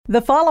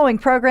The following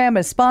program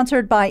is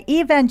sponsored by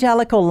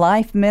Evangelical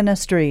Life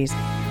Ministries.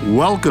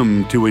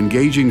 Welcome to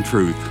Engaging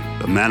Truth,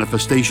 the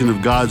manifestation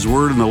of God's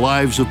Word in the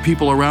lives of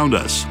people around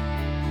us.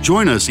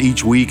 Join us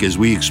each week as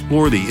we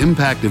explore the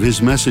impact of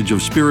His message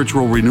of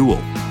spiritual renewal.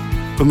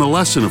 From the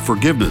lesson of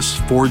forgiveness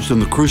forged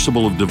in the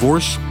crucible of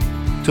divorce,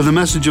 to the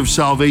message of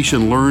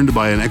salvation learned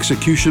by an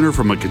executioner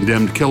from a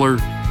condemned killer,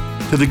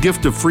 to the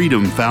gift of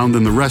freedom found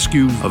in the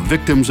rescue of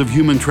victims of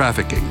human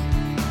trafficking.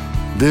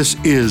 This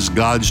is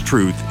God's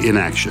Truth in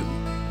action.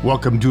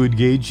 Welcome to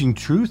Engaging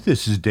Truth.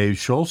 This is Dave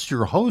Schultz,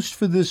 your host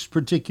for this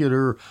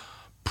particular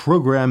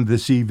program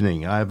this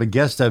evening. I have a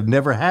guest I've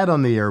never had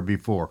on the air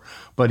before,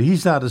 but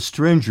he's not a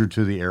stranger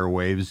to the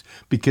airwaves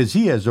because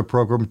he has a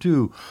program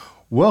too.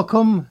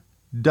 Welcome,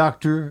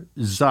 Dr.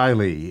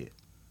 Zeile.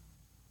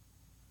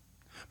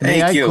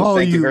 Thank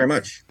you very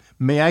much.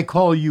 May I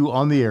call you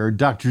on the air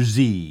Dr.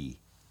 Z?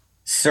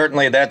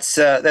 Certainly,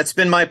 that's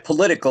been my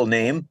political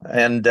name,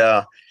 and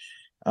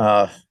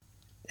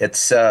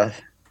it's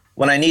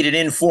when I need an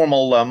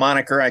informal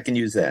moniker, I can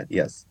use that.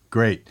 Yes.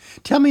 Great.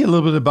 Tell me a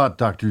little bit about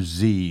Dr.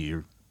 Z.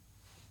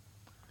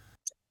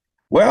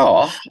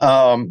 Well,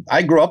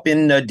 I grew up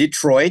in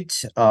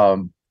Detroit.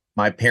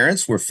 My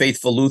parents were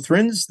faithful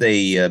Lutherans.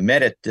 They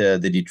met at the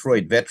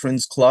Detroit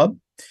Veterans Club.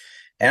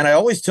 And I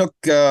always took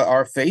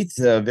our faith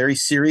very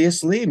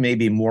seriously,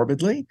 maybe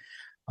morbidly.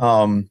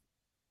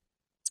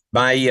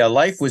 My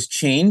life was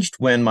changed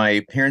when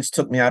my parents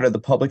took me out of the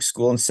public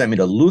school and sent me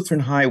to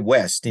Lutheran High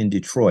West in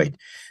Detroit.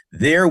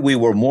 There we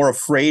were more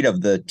afraid of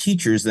the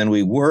teachers than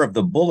we were of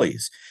the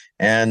bullies.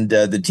 And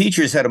the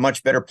teachers had a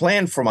much better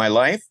plan for my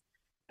life.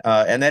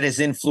 And that has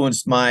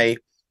influenced my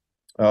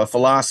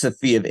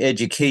philosophy of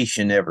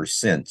education ever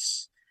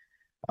since.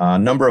 A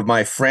number of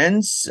my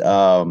friends,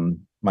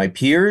 my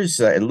peers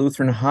at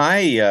Lutheran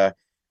High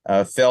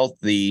felt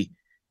the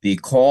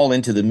call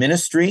into the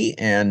ministry,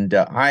 and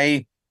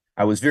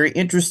I was very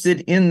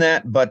interested in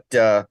that, but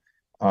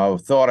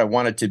thought I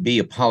wanted to be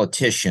a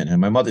politician.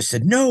 And my mother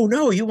said,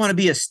 no, you want to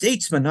be a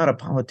statesman, not a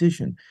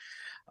politician.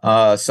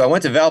 So I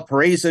went to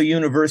Valparaiso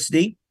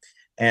University,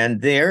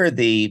 and there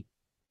the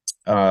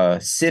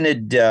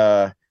synod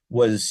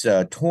was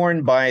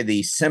torn by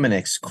the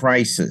Seminex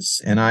crisis.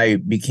 And I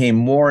became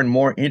more and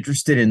more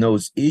interested in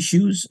those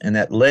issues. And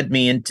that led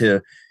me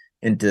into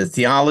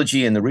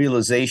theology and the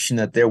realization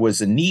that there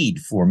was a need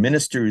for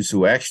ministers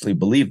who actually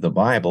believed the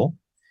Bible.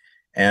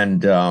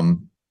 And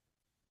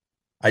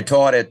I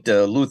taught at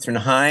Lutheran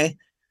High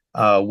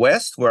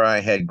West, where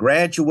I had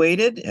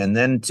graduated, and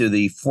then to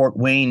the Fort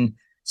Wayne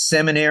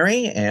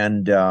Seminary.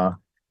 And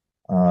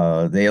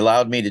they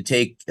allowed me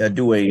to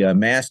do a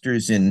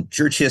master's in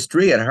church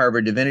history at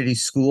Harvard Divinity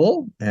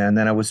School. And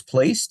then I was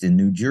placed in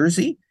New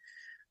Jersey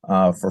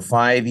for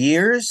 5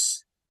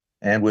 years.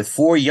 And with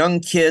 4 young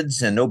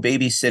kids and no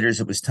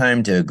babysitters, it was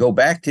time to go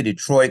back to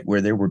Detroit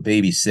where there were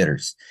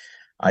babysitters.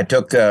 I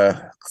took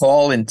a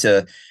call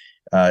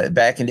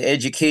back into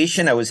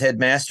education. I was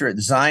headmaster at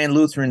Zion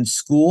Lutheran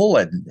School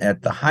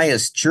at the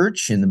highest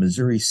church in the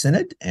Missouri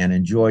Synod, and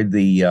enjoyed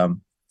the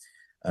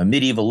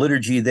medieval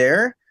liturgy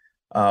there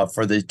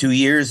for the 2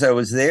 years I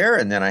was there.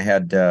 And then I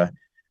had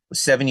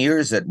 7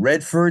 years at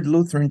Redford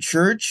Lutheran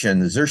Church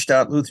and the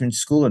Zerstadt Lutheran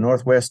School in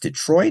Northwest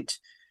Detroit.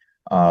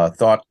 Then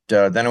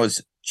I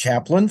was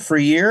chaplain for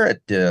a year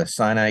at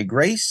Sinai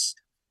Grace.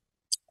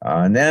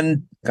 And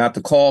then got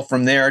the call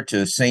from there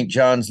to St.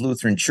 John's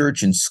Lutheran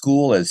Church and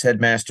School as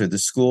headmaster of the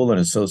school and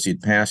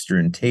associate pastor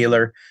in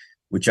Taylor,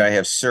 which I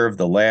have served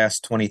the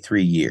last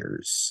 23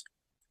 years.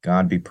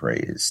 God be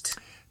praised.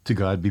 To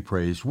God be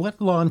praised. What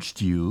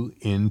launched you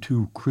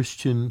into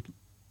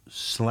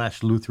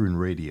Christian/Lutheran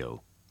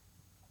radio?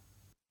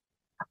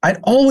 I'd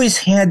always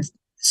had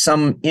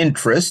some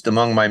interest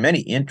among my many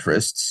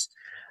interests.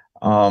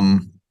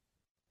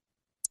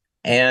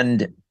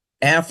 And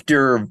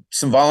after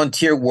some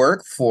volunteer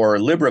work for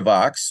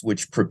LibriVox,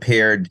 which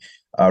prepared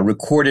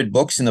recorded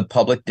books in the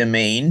public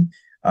domain,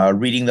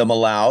 reading them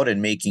aloud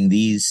and making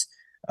these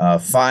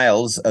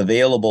files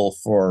available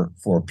for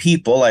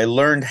people, I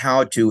learned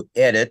how to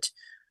edit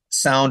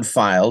sound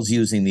files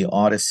using the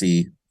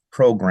Odyssey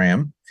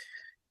program.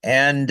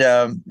 And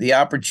the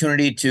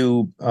opportunity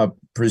to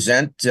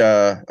present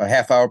a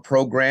half-hour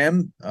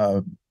program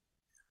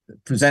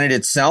presented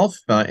itself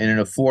in an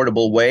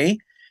affordable way.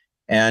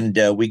 And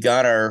we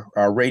got our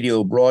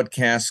radio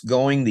broadcast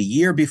going the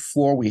year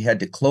before we had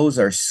to close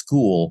our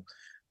school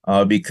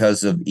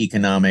because of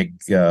economic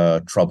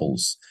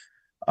troubles.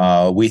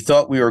 We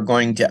thought we were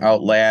going to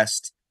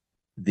outlast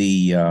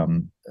the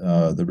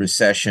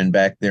recession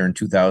back there in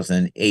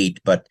 2008,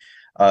 but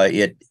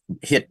it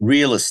hit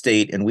real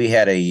estate, and we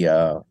had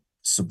a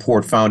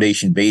support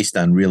foundation based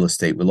on real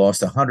estate. We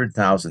lost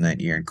 $100,000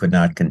 that year and could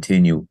not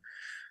continue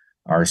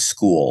our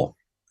school.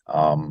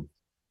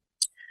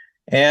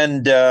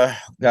 And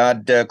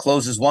God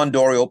closes one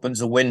door, he opens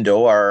a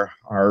window.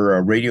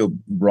 Our radio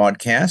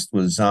broadcast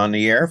was on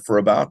the air for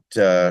about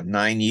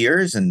 9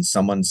 years, and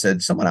someone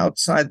said, someone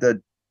outside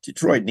the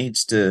Detroit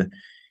needs to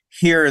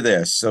hear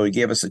this. So he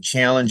gave us a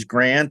challenge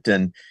grant,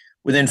 and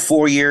Within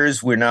 4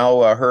 years, we're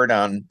now heard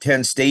on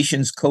 10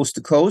 stations coast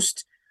to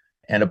coast,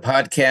 and a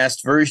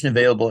podcast version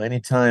available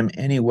anytime,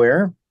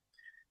 anywhere.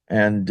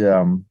 And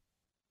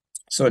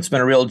so it's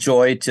been a real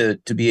joy to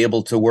be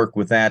able to work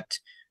with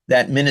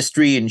that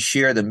ministry and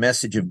share the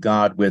message of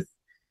God with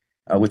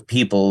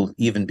people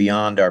even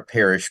beyond our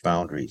parish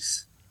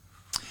boundaries.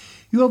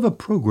 You have a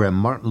program,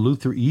 Martin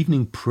Luther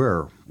Evening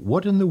Prayer.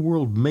 What in the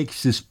world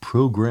makes this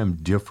program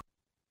different?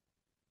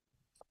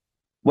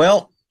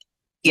 Well,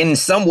 in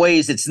some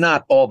ways, it's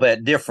not all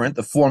that different.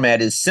 The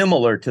format is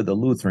similar to the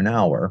Lutheran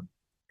Hour,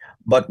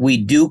 but we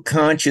do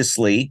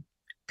consciously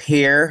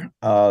pair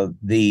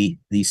the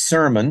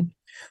sermon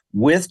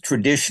with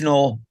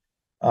traditional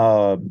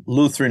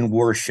Lutheran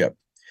worship.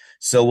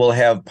 So we'll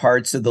have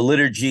parts of the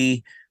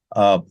liturgy,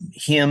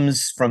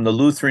 hymns from the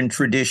Lutheran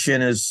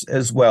tradition,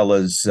 as well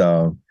as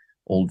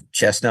old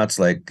chestnuts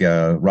like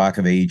Rock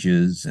of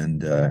Ages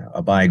and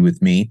Abide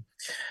With Me.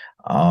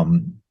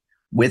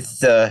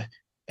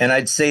 And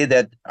I'd say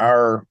that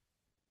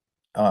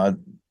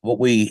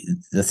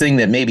the thing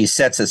that maybe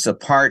sets us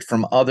apart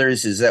from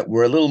others is that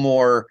we're a little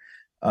more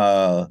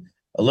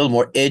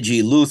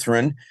edgy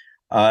Lutheran,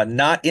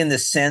 not in the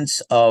sense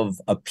of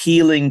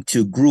appealing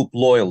to group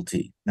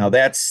loyalty. Now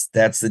that's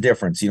the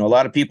difference. A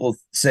lot of people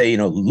say,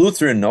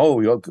 Lutheran,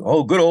 oh,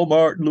 good old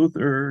Martin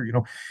Luther,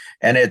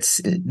 and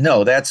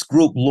that's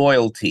group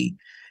loyalty.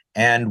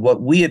 And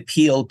what we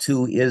appeal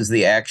to is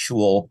the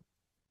actual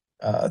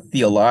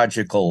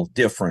theological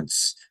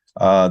difference,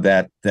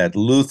 that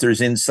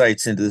Luther's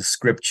insights into the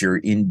scripture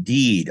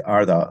indeed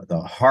are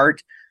the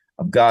heart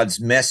of God's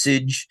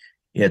message.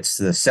 It's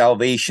the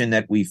salvation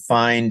that we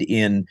find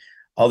in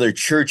other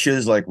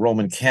churches like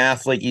Roman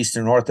Catholic,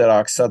 Eastern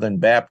Orthodox, Southern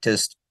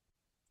Baptist,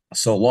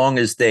 so long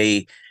as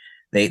they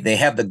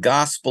have the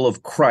gospel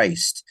of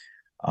Christ.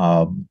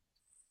 But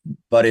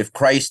if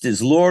Christ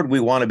is Lord, we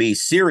want to be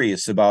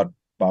serious about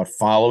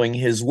following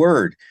his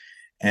word.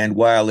 And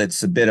while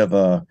it's a bit of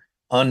a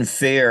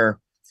unfair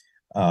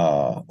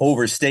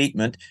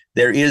overstatement,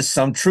 there is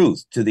some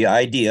truth to the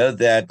idea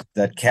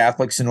that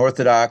Catholics and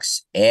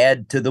Orthodox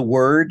add to the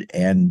word,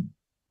 and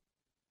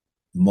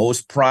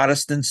most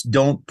Protestants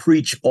don't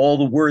preach all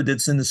the word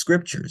that's in the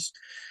scriptures.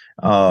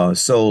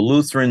 So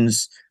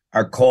Lutherans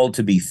are called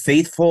to be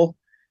faithful,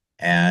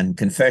 and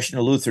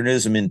confessional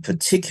Lutheranism in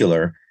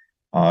particular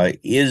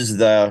is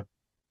the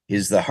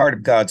heart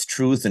of God's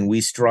truth, and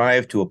we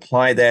strive to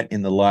apply that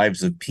in the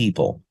lives of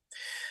people.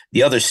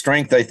 The other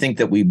strength I think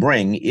that we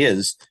bring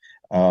is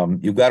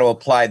you've got to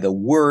apply the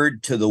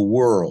word to the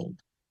world.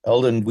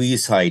 Eldon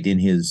Weisheit in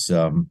his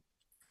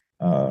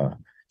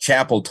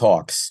chapel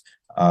talks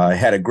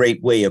had a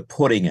great way of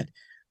putting it.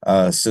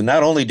 So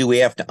not only do we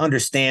have to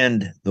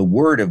understand the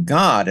word of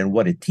God and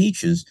what it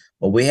teaches,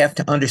 but we have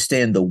to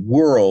understand the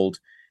world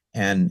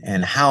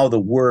and how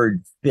the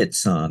word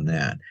fits on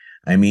that.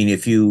 I mean,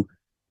 if you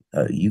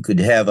could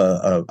have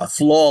a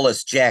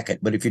flawless jacket,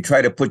 but if you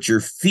try to put your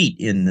feet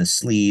in the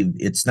sleeve,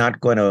 it's not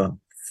going to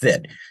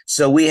fit.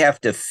 So we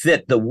have to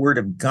fit the word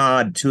of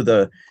God to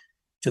the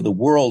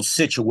world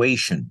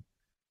situation,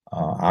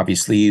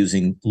 obviously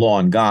using law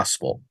and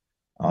gospel.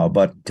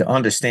 But to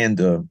understand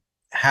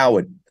how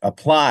it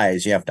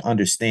applies, you have to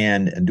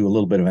understand and do a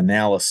little bit of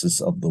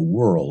analysis of the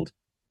world.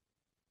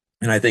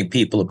 And I think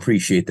people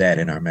appreciate that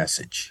in our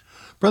message.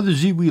 Brother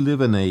Z, we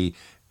live in a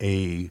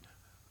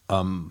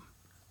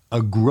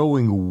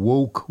growing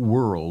woke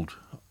world.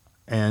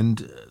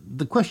 And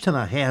the question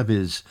I have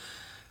is,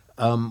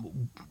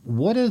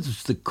 what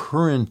is the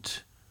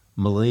current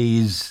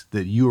malaise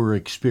that you are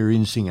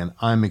experiencing and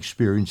I'm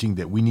experiencing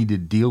that we need to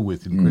deal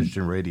with in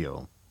Christian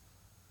radio?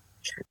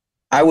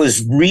 I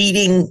was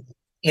reading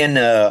in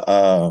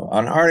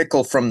an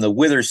article from the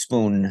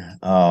Witherspoon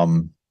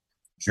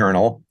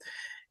Journal,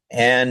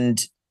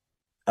 and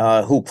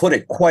who put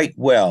it quite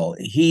well.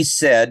 He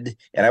said,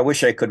 and I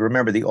wish I could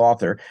remember the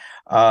author,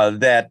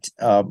 that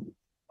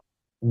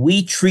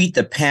we treat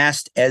the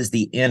past as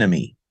the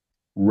enemy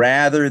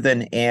rather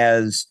than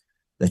as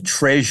the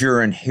treasure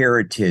and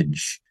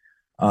heritage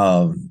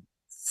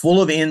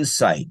full of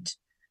insight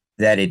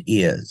that it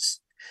is.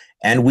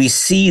 And we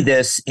see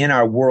this in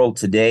our world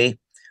today.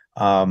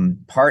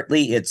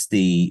 Partly it's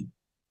the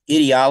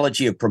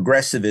ideology of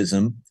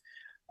progressivism,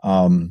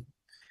 the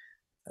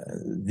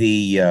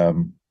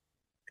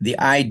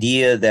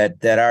idea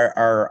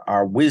that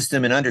our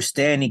wisdom and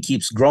understanding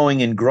keeps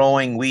growing and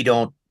growing. We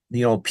don't,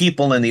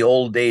 people in the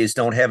old days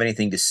don't have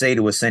anything to say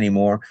to us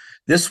anymore.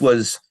 This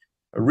was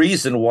a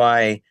reason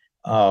why,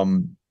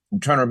 I'm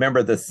trying to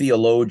remember the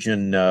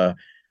theologian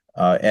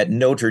at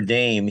Notre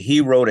Dame.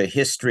 He wrote a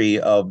history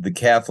of the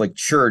Catholic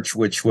Church,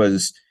 which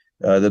was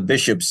the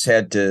bishops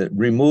had to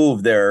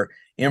remove their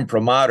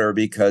imprimatur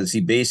because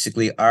he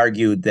basically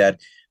argued that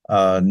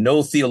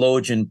no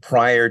theologian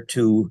prior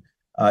to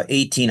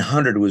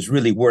 1800 was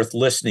really worth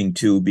listening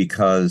to,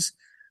 because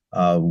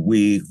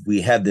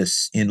we had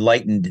this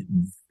enlightened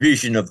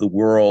vision of the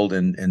world,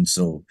 and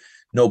so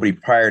nobody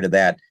prior to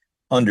that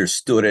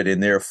understood it,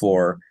 and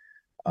therefore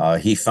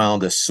he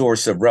found a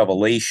source of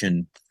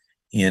revelation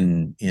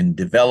in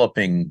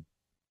developing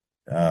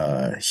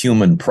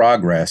human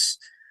progress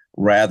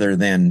rather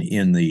than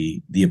in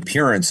the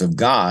appearance of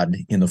God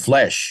in the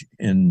flesh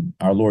in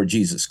our Lord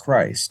Jesus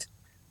Christ.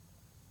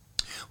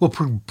 Well,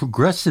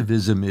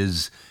 progressivism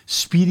is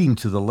speeding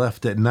to the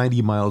left at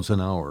 90 miles an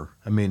hour.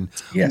 I mean,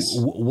 Yes.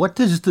 what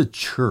does the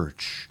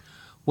Church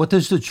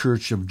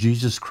of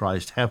Jesus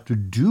Christ have to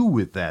do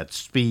with that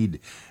speed?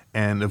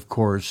 And of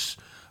course,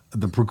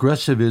 the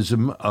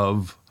progressivism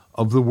of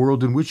the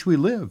world in which we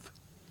live.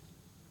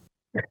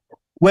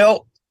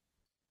 Well,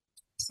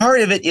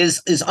 part of it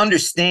is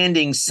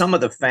understanding some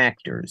of the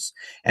factors.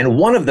 And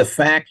one of the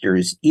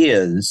factors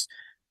is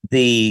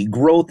the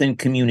growth in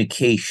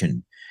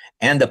communication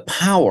and the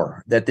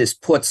power that this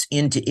puts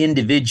into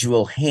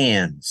individual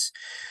hands.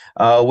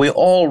 We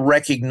all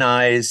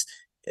recognize,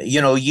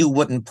 you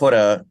wouldn't put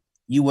a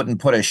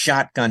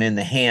shotgun in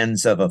the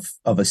hands of a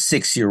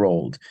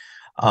 6-year-old,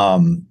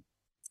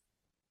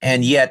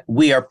 and yet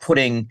we are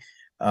putting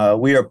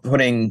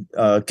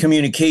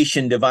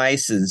communication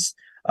devices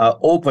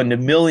open to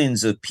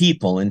millions of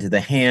people into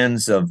the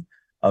hands of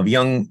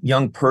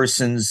young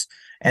persons.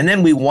 And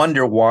then we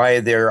wonder why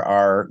there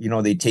are,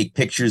 they take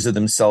pictures of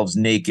themselves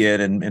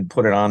naked and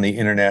put it on the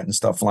internet and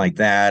stuff like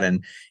that.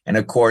 And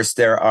of course,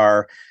 there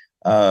are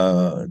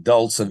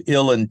adults of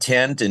ill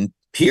intent and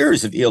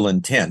peers of ill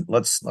intent.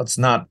 Let's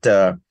not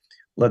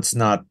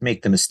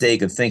make the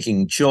mistake of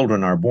thinking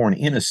children are born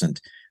innocent.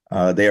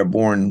 They are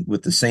born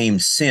with the same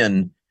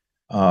sin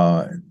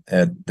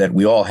that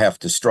we all have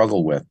to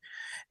struggle with.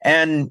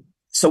 And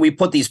so we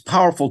put these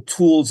powerful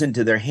tools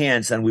into their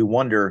hands, and we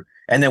wonder,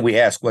 and then we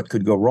ask what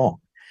could go wrong.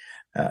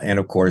 And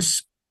of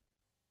course,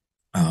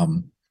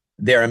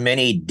 there are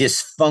many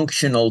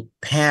dysfunctional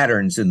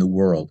patterns in the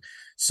world.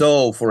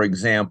 So, for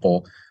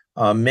example,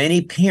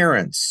 many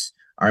parents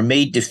are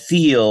made to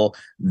feel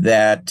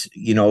that,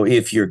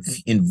 if you're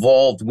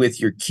involved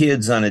with your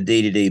kids on a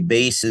day-to-day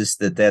basis,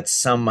 that's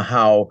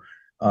somehow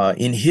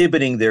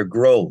inhibiting their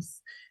growth.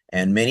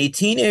 And many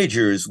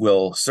teenagers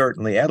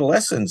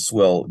adolescents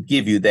will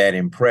give you that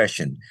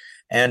impression.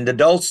 And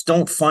adults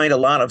don't find a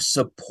lot of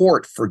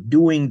support for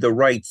doing the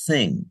right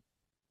thing.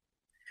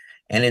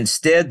 And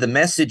instead, the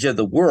message of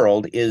the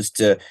world is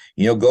to,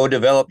 go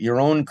develop your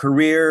own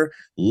career,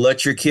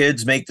 let your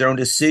kids make their own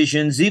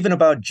decisions, even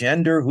about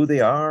gender, who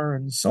they are,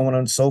 and so on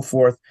and so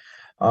forth.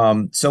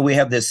 So we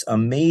have this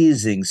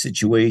amazing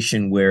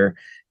situation where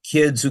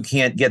kids who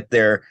can't get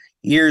their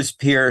ears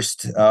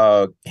pierced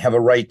have a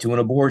right to an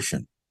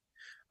abortion.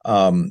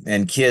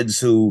 And kids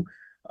who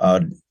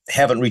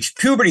haven't reached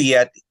puberty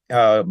yet,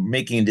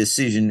 making a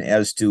decision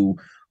as to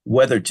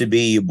whether to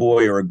be a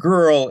boy or a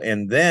girl,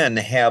 and then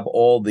have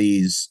all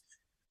these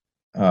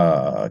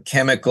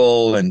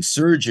chemical and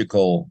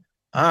surgical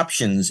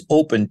options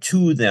open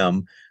to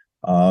them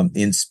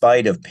in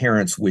spite of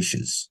parents'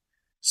 wishes.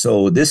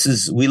 So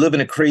we live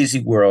in a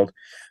crazy world.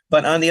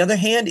 But on the other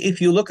hand,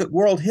 if you look at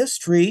world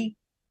history,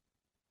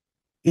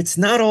 it's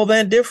not all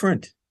that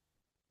different.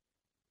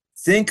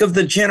 Think of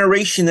the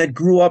generation that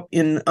grew up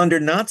under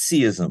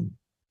Nazism.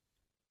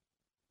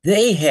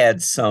 They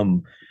had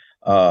some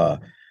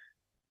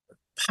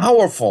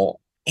powerful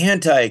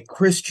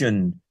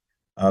anti-Christian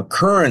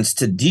currents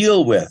to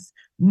deal with.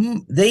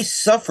 They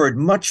suffered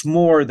much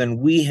more than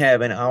we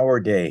have in our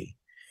day.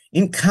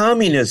 In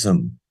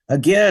communism,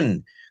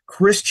 again,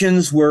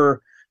 Christians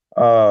were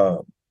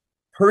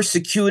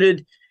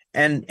persecuted,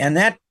 and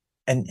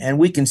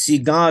we can see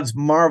God's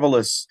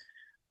marvelous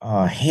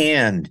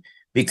hand.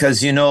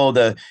 Because,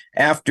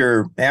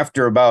 after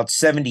about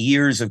 70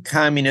 years of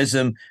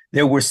communism,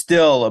 there were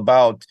still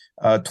about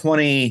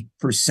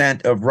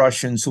 20% of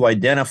Russians who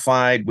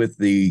identified with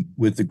the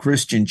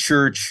Christian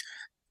church.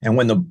 And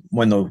when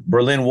the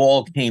Berlin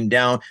Wall came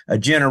down, a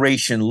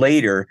generation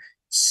later,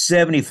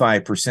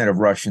 75% of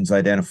Russians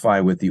identify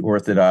with the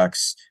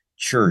Orthodox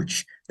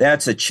Church.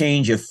 That's a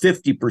change of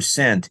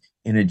 50%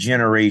 in a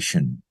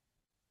generation.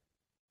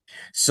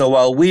 So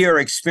while we are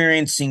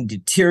experiencing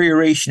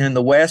deterioration in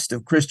the West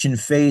of Christian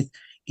faith,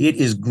 it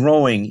is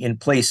growing in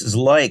places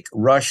like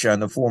Russia and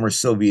the former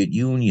Soviet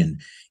Union.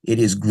 It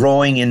is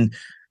growing in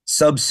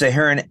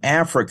sub-Saharan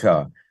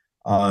Africa.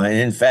 And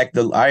in fact,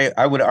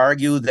 I would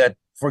argue that,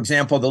 for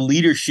example, the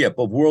leadership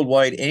of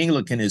worldwide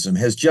Anglicanism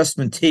has just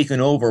been taken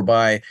over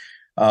by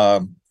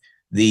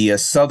the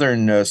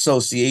Southern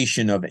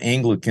Association of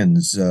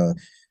Anglicans.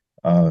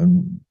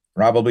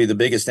 Probably the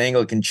biggest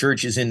Anglican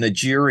church is in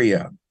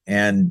Nigeria.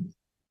 And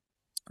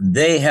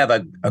they have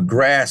a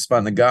grasp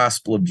on the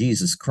gospel of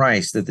Jesus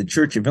Christ that the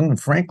Church of England,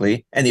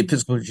 frankly, and the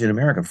Episcopal Church in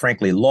America,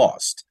 frankly,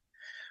 lost.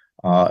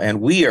 And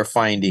we are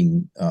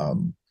finding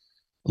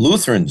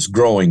Lutherans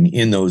growing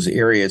in those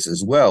areas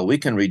as well. We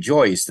can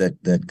rejoice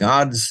that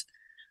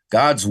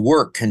God's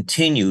work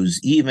continues,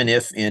 even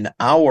if in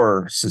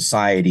our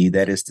society,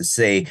 that is to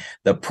say,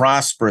 the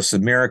prosperous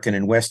American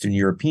and Western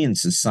European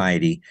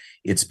society,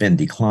 it's been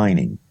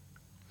declining.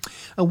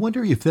 I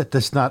wonder if that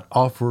does not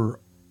offer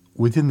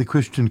within the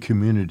Christian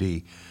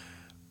community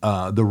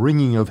the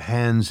wringing of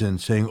hands and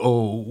saying,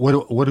 "Oh,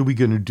 what are we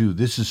going to do?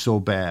 This is so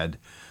bad."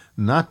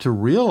 not to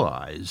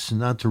realize,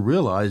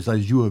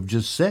 as you have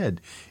just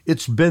said,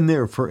 it's been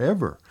there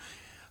forever.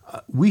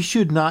 We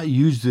should not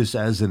use this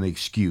as an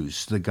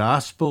excuse. The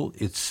gospel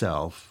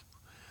itself,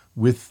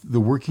 with the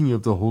working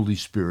of the Holy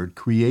Spirit,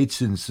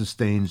 creates and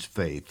sustains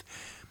faith.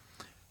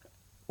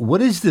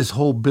 What is this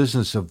whole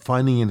business of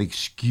finding an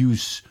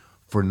excuse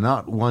for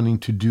not wanting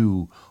to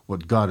do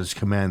what God has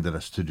commanded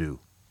us to do?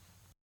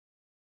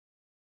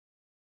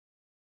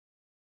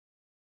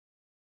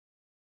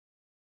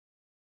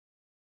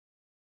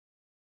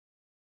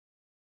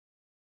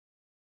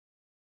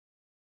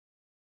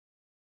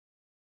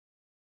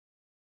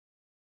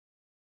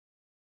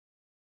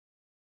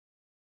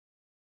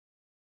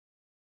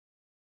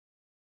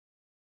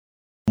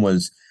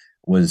 Was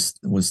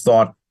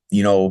thought,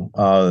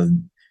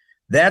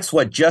 that's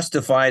what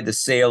justified the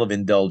sale of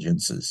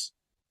indulgences.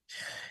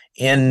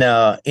 In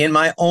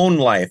my own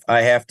life,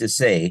 I have to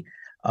say,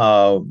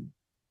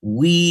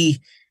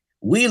 we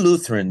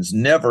Lutherans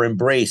never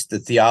embraced the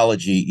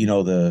theology,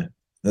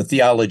 the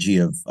theology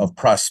of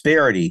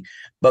prosperity,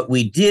 but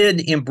we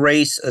did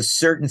embrace a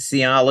certain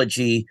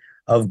theology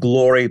of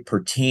glory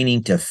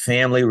pertaining to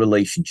family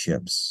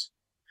relationships.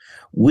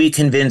 We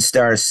convinced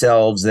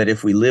ourselves that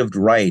if we lived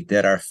right,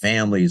 that our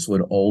families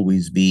would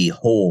always be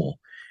whole.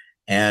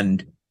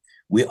 And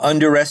we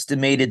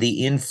underestimated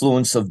the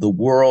influence of the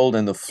world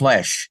and the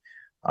flesh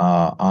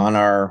on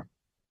our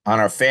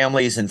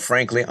families and,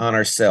 frankly, on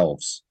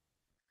ourselves.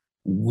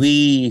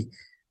 Many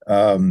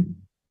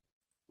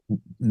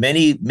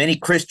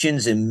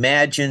Christians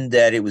imagined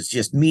that it was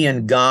just me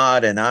and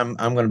God, and I'm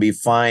going to be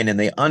fine. And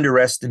they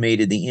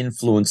underestimated the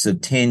influence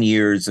of 10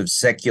 years of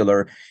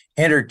secular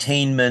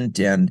entertainment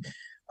and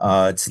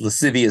its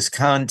lascivious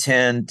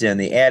content and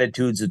the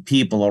attitudes of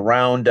people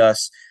around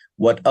us.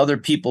 What other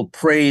people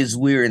praise,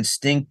 we're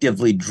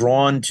instinctively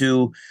drawn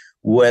to,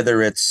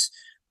 whether it's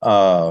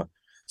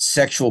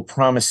sexual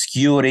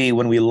promiscuity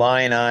when we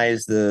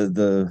lionize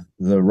the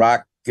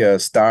rock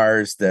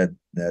stars that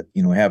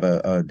have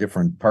a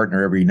different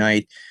partner every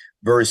night,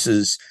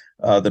 versus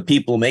the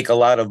people who make a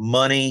lot of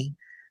money,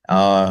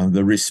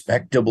 the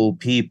respectable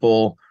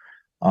people.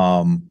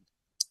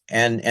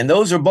 And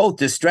those are both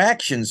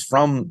distractions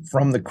from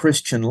the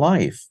Christian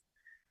life.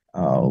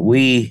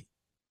 Part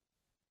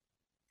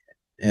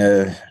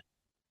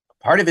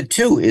of it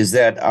too is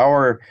that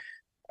our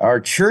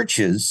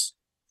churches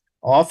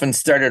often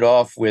started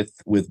off with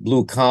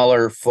blue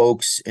collar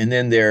folks, and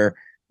then their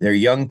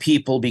young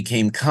people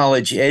became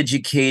college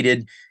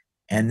educated,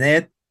 and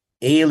that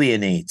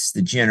alienates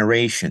the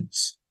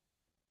generations.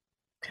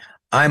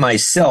 I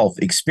myself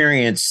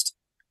experienced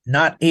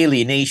not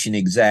alienation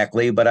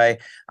exactly, but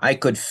I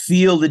could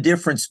feel the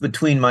difference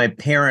between my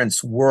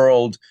parents'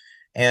 world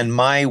and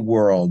my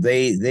world.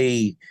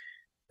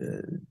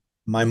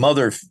 My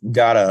mother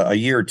got a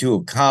year or two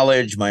of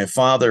college. My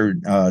father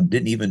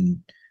didn't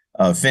even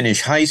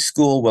finish high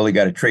school. Well, he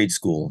got a trade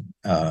school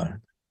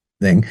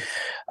thing.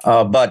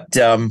 But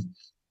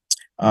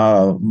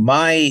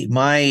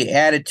my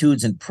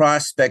attitudes and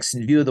prospects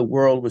and view of the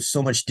world was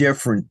so much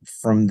different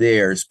from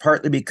theirs,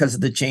 partly because of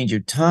the change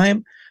of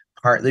time,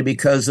 partly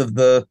because of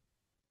the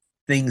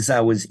things I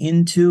was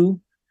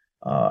into.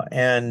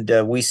 And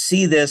we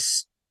see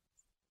this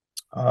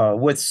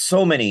with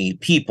so many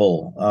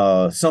people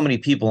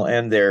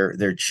and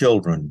their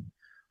children.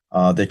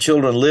 The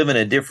children live in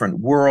a different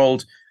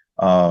world,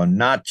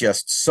 not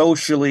just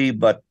socially,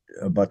 but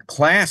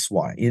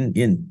class-wise,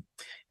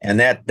 and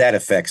that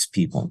affects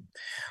people.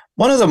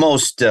 One of the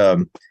most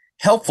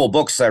helpful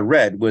books I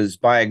read was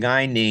by a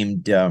guy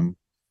named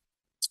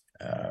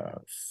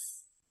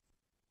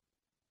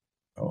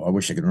I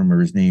wish I could remember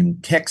his name.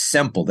 Tex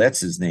Semple,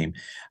 that's his name.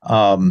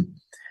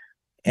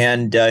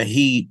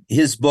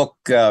 His book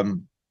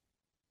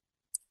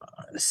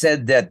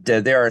said that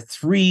there are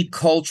three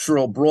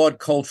broad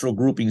cultural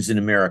groupings in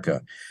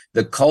America.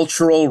 The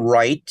cultural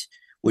right,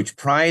 which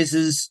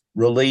prizes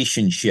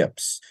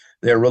relationships.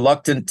 They're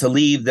reluctant to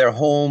leave their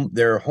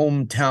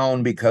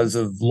hometown because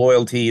of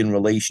loyalty and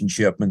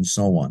relationship and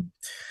so on.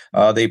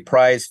 They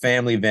prize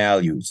family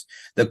values.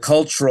 The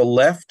cultural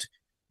left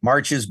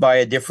marches by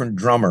a different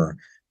drummer.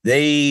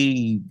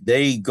 They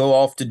go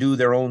off to do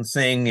their own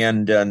thing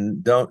and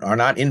are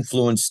not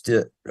influenced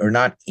or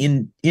not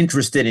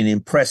interested in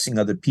impressing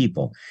other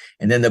people.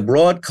 And then the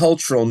broad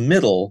cultural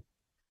middle,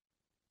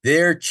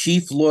 their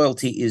chief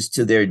loyalty is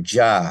to their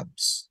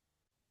jobs.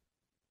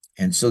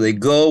 And so they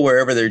go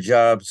wherever their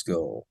jobs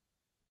go.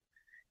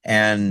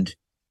 And,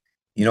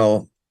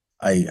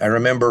 I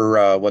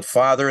remember what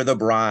Father of the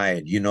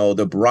Bride,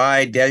 the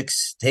bride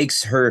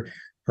takes her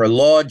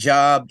law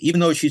job, even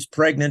though she's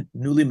pregnant,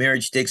 newly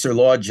married, she takes her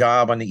law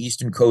job on the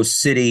Eastern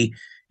Coast city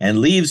and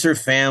leaves her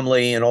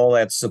family and all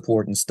that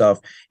support and stuff.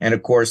 And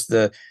of course,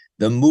 the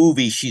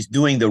movie, she's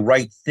doing the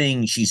right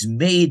thing. She's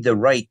made the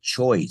right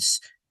choice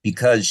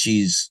because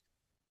she's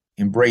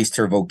embraced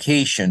her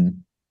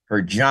vocation,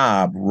 her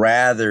job,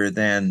 rather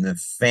than the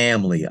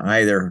family,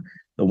 either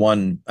the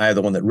one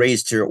that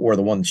raised her or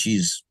the one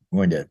she's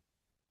going to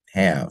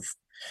have.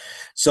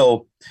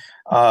 So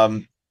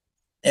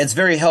it's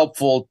very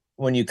helpful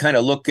when you kind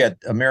of look at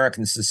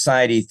American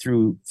society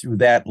through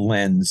that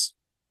lens,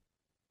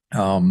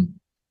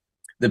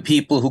 the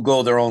people who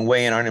go their own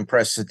way and aren't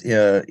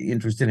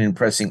interested in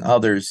impressing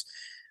others,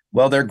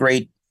 well, their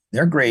great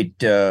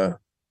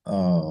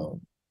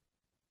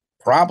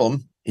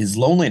problem is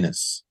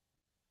loneliness.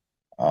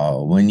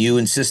 When you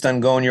insist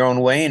on going your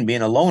own way and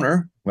being a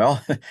loner,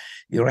 well,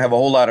 you don't have a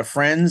whole lot of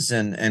friends,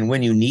 and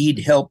when you need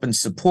help and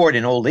support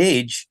in old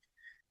age,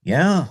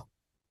 yeah,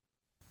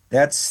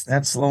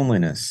 that's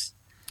loneliness.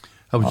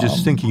 I was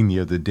just thinking the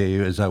other day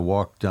as I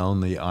walked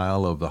down the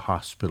aisle of the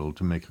hospital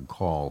to make a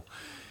call.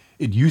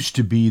 It used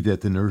to be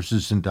that the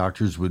nurses and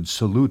doctors would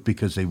salute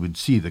because they would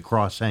see the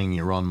cross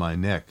hanging around my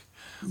neck.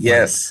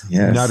 Yes.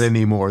 Not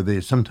anymore. They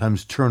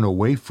sometimes turn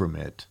away from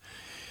it.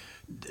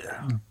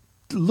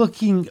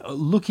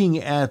 Looking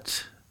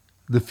at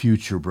the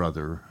future,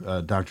 brother,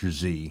 Dr.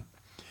 Z,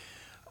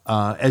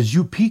 as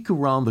you peek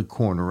around the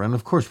corner, and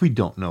of course we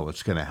don't know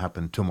what's going to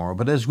happen tomorrow,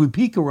 but as we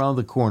peek around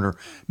the corner,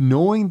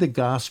 knowing the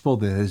gospel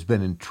that has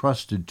been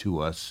entrusted to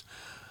us,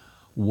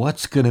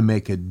 what's going to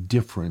make a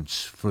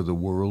difference for the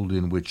world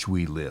in which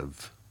we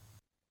live?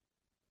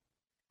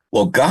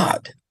 Well,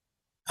 God,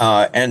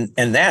 and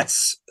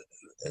that's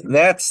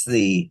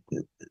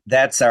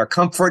our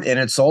comfort, and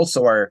it's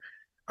also our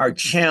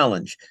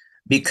challenge,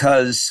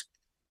 because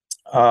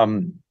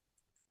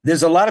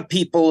there's a lot of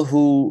people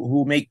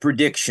who make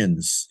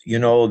predictions,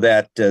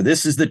 that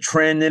this is the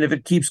trend, and if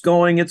it keeps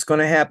going, it's going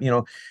to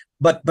happen,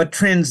 but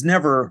trends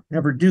never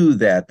do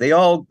that. They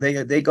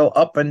go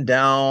up and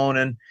down,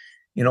 and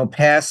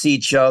pass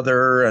each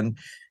other, and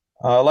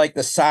like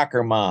the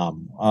soccer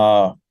mom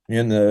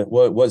in the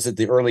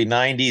early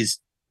 90s,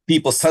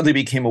 people suddenly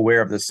became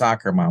aware of the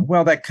soccer mom.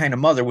 Well, that kind of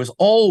mother was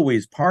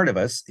always part of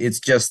us. It's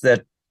just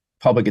that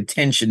public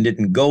attention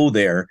didn't go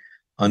there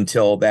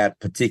until that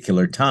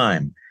particular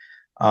time.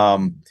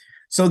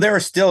 So there are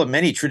still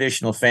many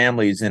traditional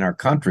families in our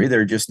country.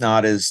 They're just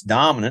not as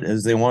dominant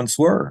as they once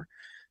were.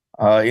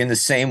 In the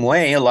same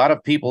way, a lot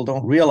of people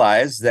don't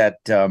realize that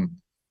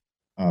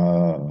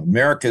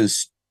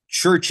America's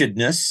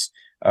churchedness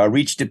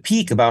reached a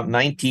peak about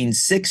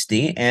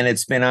 1960, and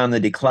it's been on the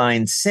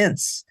decline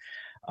since.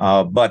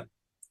 But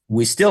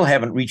we still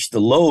haven't reached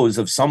the lows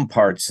of some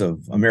parts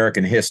of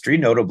American history,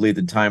 notably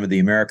the time of the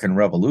American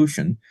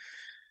Revolution.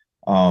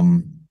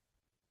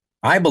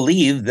 I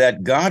believe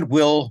that God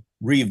will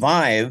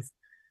revive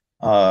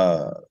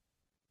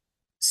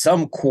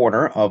some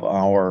corner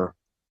of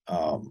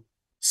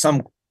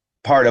some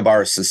part of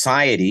our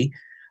society.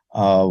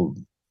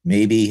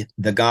 Maybe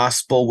the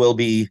gospel will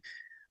be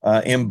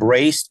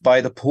embraced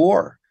by the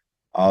poor.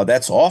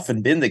 That's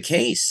often been the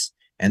case.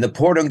 And the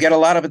poor don't get a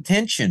lot of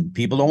attention.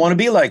 People don't want to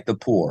be like the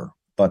poor,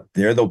 but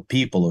they're the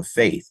people of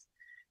faith.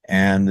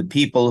 And the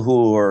people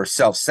who are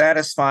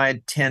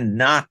self-satisfied tend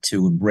not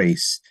to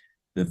embrace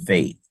the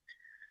faith.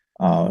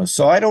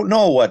 So I don't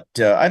know what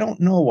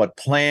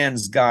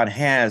plans God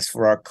has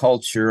for our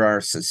culture,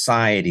 our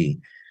society.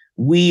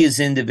 We as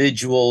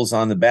individuals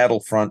on the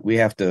battlefront, we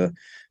have to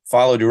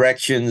follow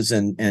directions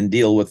and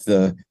deal with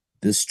the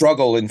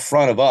struggle in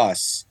front of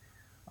us,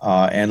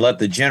 and let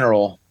the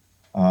general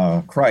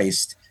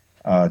Christ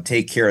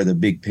take care of the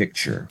big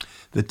picture.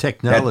 The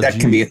technology, that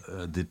can be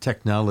the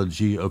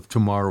technology of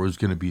tomorrow is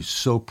going to be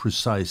so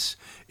precise,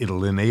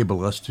 it'll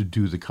enable us to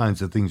do the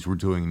kinds of things we're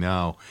doing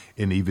now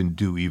and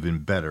do even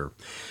better.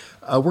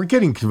 We're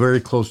getting very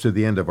close to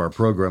the end of our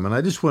program, and I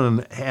just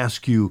want to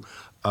ask you,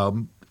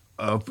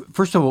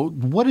 first of all,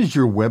 what is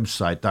your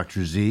website,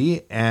 Dr.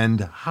 Z, and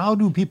how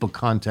do people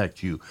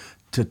contact you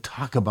to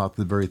talk about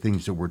the very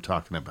things that we're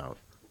talking about?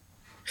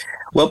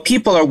 Well,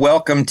 people are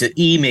welcome to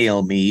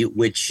email me,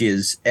 which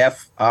is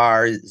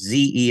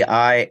FRZEILE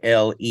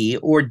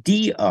or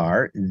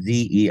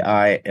DRZEILE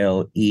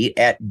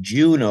at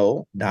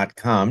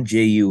juno.com,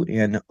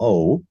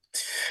 JUNO.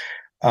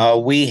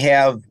 We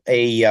have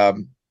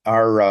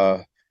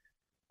our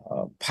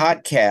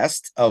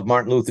podcast of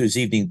Martin Luther's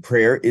Evening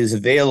Prayer is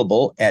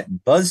available at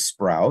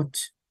Buzzsprout,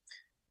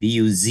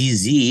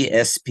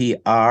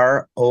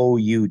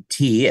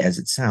 BUZZSPROUT, as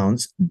it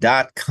sounds,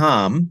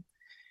 .com.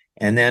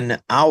 And then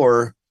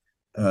our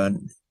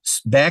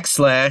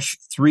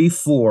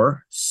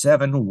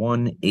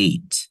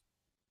 /34718.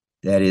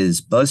 That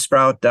is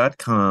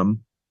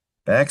buzzsprout.com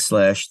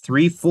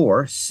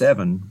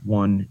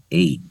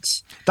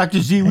 /34718.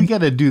 Dr. Z, we got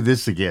to do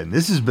this again.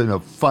 This has been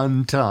a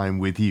fun time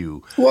with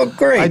you. Well,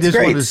 great. I just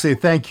want to say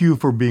thank you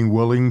for being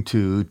willing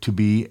to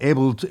be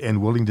able to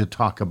and willing to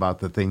talk about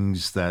the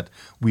things that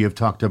we have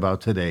talked about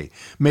today.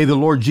 May the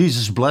Lord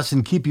Jesus bless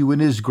and keep you in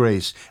his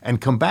grace,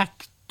 and come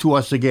back to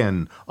us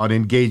again on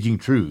Engaging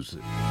Truth.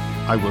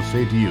 I will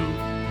say to you,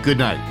 good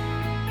night.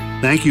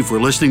 Thank you for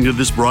listening to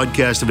this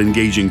broadcast of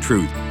Engaging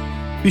Truth.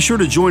 Be sure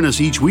to join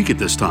us each week at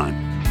this time.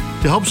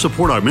 To help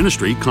support our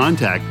ministry,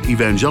 contact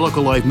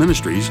Evangelical Life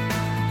Ministries,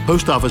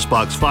 Post Office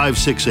Box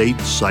 568,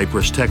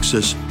 Cypress,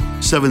 Texas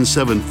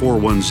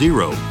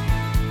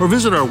 77410, or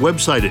visit our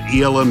website at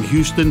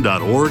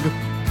elmhouston.org,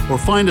 or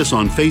find us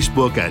on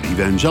Facebook at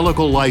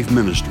Evangelical Life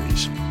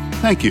Ministries.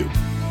 Thank you.